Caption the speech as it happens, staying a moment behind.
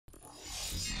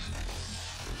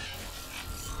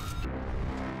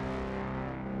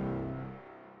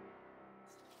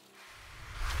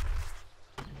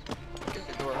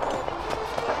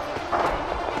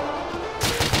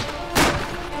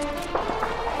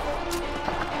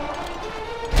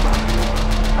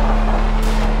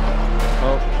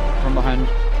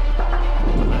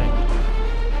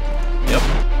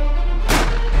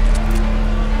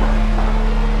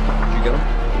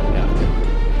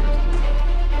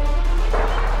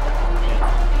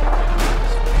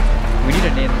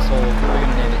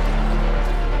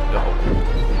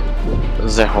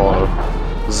The hole.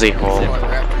 The hole.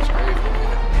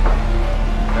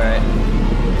 Alright.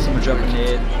 Someone drop a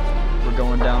nade. We're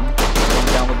going down. Going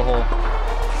down with the hole.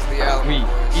 We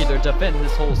either defend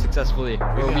this hole successfully,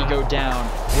 or we go down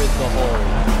with the hole.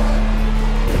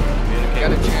 We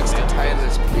got a chance to tie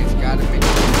this, but we've got to make it.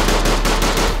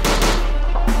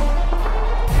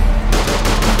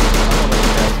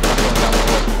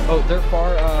 Oh, they're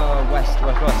far west.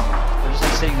 They're just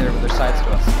like, sitting there with their sides to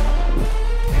us.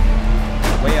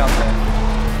 Way out there.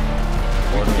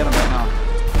 We can get them right now.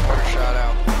 Water shot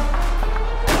out.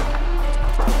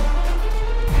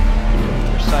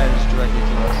 Their side is directly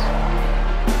to us.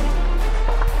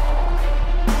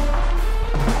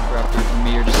 Raptor, from me,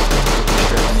 you're just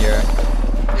straight in the air.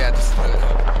 Yeah, just let it up.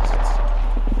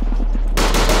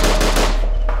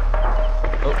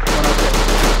 Oh, one out there.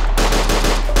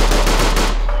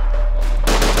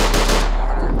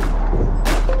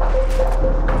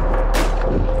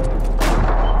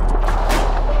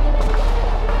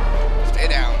 Stay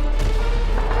down.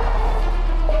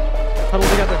 Huddle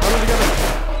together, huddle together.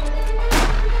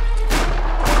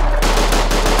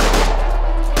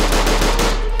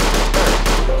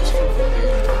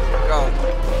 Go.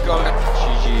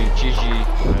 GG.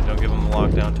 Alright, don't give them the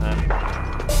lockdown time.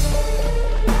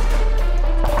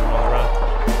 All around.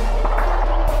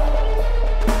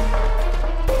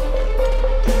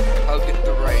 Hug at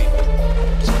the right.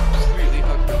 Just completely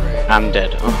hug the right. I'm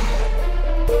dead. Oh.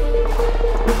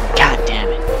 God damn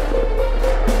it.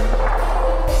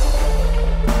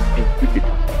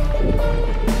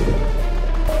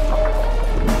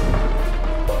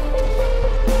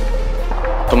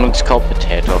 Someone's called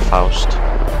Potato Faust.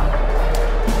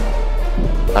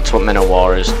 That's what Men of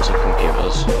War is to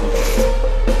computers.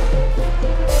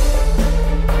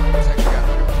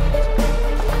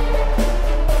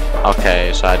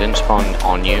 Okay, so I didn't spawn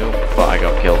on you, but I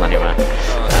got killed anyway.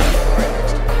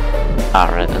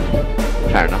 Alright then.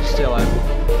 Fair enough. Stay alive.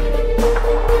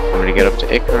 I'm gonna get up to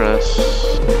Icarus.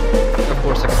 Of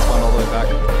course I can spawn all the way back.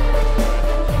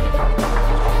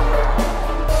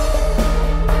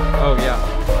 Oh yeah,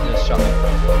 they just shot me.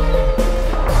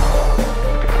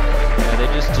 Yeah, they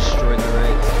just destroyed the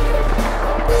raid.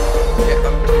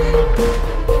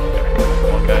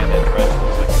 One guy in that trench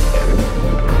looks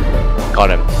like Got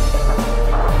him.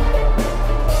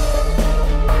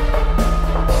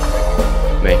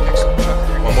 Me.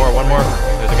 One more.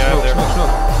 There's a guy up there.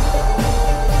 Smoke.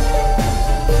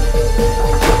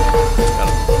 Got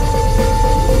him.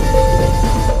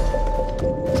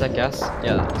 Is that gas?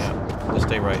 Yeah. Yeah. Just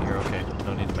stay right here, okay.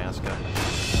 No need to mask up.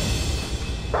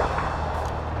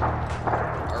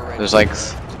 There's like... Fuck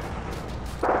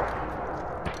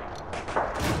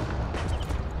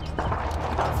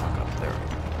up there.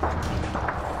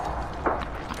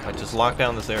 I just locked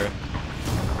down this area.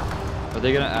 Are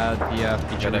they gonna add the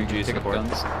feature where you Got can MG pick up support.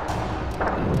 guns?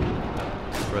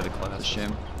 Destroy the class. That's a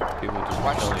shame. People just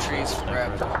Watch kill the each trees, other.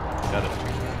 Raptor. Got it.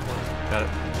 Got it.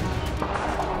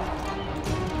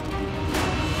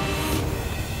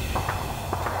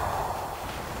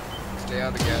 Stay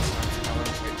out of the gas. Now let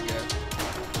us get the gas.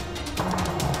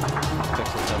 Fix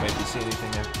it, tell me if you see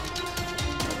anything there.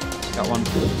 Got one.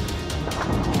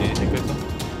 Need anything fix them?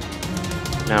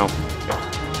 No.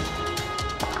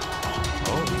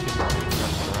 Oh, you can run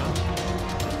around.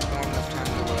 Don't have enough time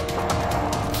to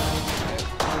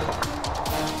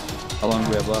How long do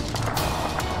we have left?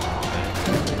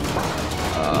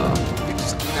 we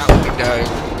just not let me die.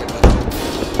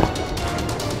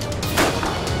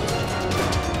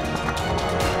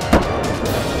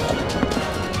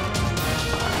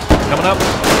 Coming up!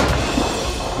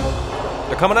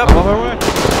 They're coming up! On our way!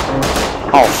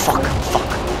 Oh, fuck.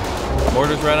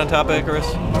 Mortar's right on top of Icarus.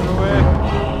 On our way!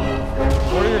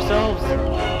 Order yourselves!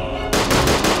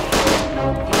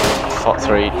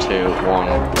 3, 2, 1.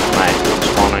 Mate, I'm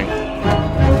spawning.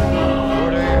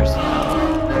 Order yourselves!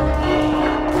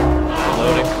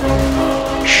 Loading.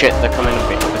 Shit, they're coming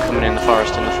in the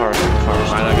forest, Alright,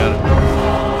 I got it.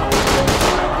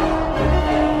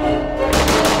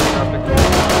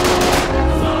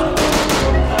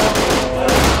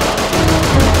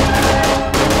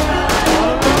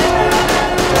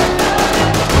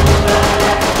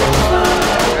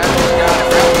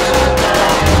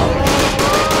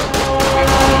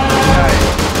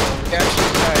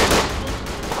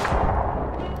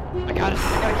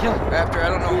 Raptor, I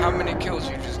don't know how many kills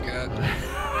you just got.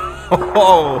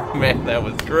 Oh man, that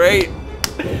was great.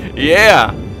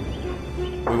 Yeah.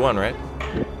 We won, right?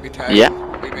 We tied. Yeah,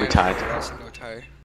 We we tied. Awesome.